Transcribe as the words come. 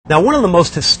Now, one of the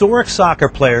most historic soccer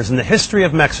players in the history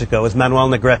of Mexico is Manuel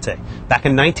Negrete. Back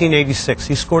in 1986,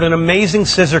 he scored an amazing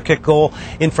scissor kick goal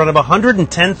in front of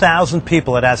 110,000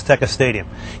 people at Azteca Stadium.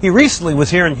 He recently was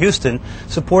here in Houston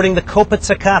supporting the Copa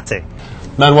Tecate.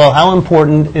 Manuel, how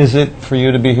important is it for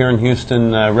you to be here in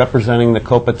Houston representing the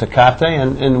Copa Tecate,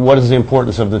 and what is the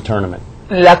importance of the tournament?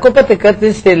 La Copa Tecate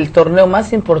es el torneo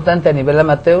más importante a nivel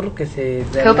amateur que se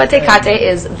Copa Tecate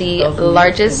is the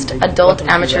largest adult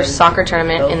amateur soccer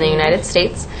tournament in the United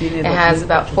States. It has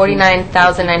about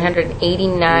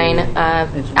 49,989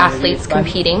 athletes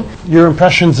competing. Your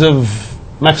impressions of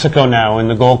Mexico now in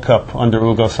the Gold Cup under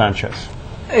Hugo Sanchez?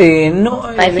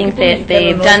 I think that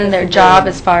they've done their job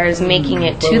as far as making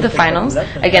it to the finals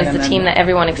against the team that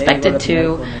everyone expected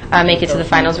to make it to the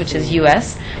finals, which is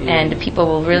U.S., and people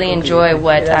will really enjoy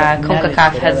what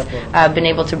CONCACAF has been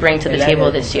able to bring to the table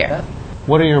this year.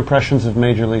 What are your impressions of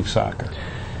Major League Soccer?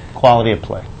 Quality of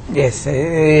play? Yes,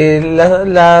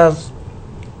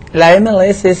 la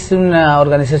MLS es una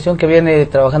organización que viene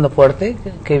trabajando fuerte,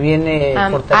 que viene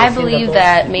I believe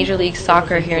that Major League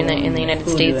Soccer here in the United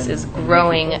States is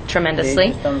growing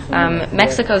tremendously.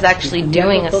 Mexico is actually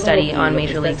doing a study on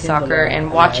Major League Soccer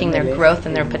and watching their growth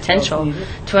and their potential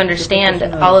to understand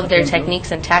all of their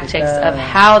techniques and tactics of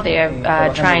how they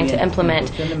are trying to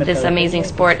implement this amazing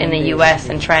sport in the U.S.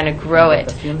 and trying to grow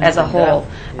it as a whole.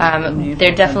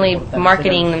 They're definitely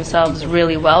marketing themselves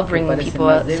really well, bringing people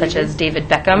such as David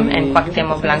Beckham and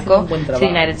Cuauhtémoc Blanco to the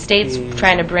United States,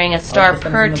 trying to bring a star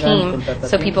per team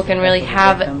so people can really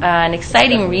have an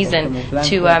exciting reason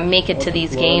to make it to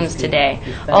these games today.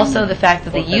 Also, the fact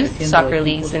that the youth soccer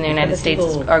leagues in the United States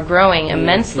are growing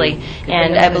immensely,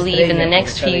 and I believe in the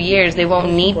next few years they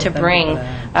won't need to bring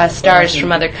stars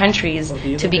from other countries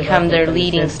to become their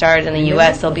leading stars in the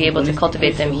U.S. They'll be able to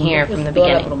cultivate them here from the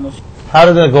beginning. How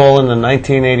did the goal in the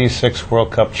 1986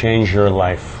 World Cup change your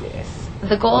life?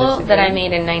 The goal that I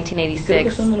made in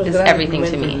 1986 is everything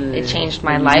to me. It changed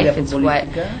my life. It's what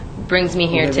brings me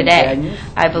here today.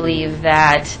 I believe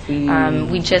that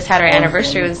we just had our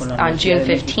anniversary. It was on June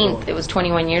 15th. It was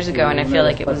 21 years ago, and I feel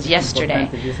like it was yesterday.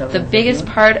 The biggest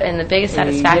part and the biggest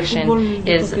satisfaction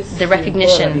is the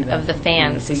recognition of the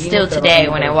fans. Still today,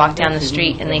 when I walk down the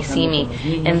street and they see me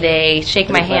and they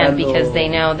shake my hand because they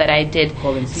know that I did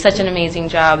such an amazing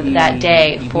job that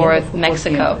day for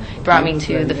Mexico, brought me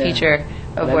to the future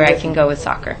of where I can go with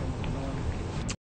soccer.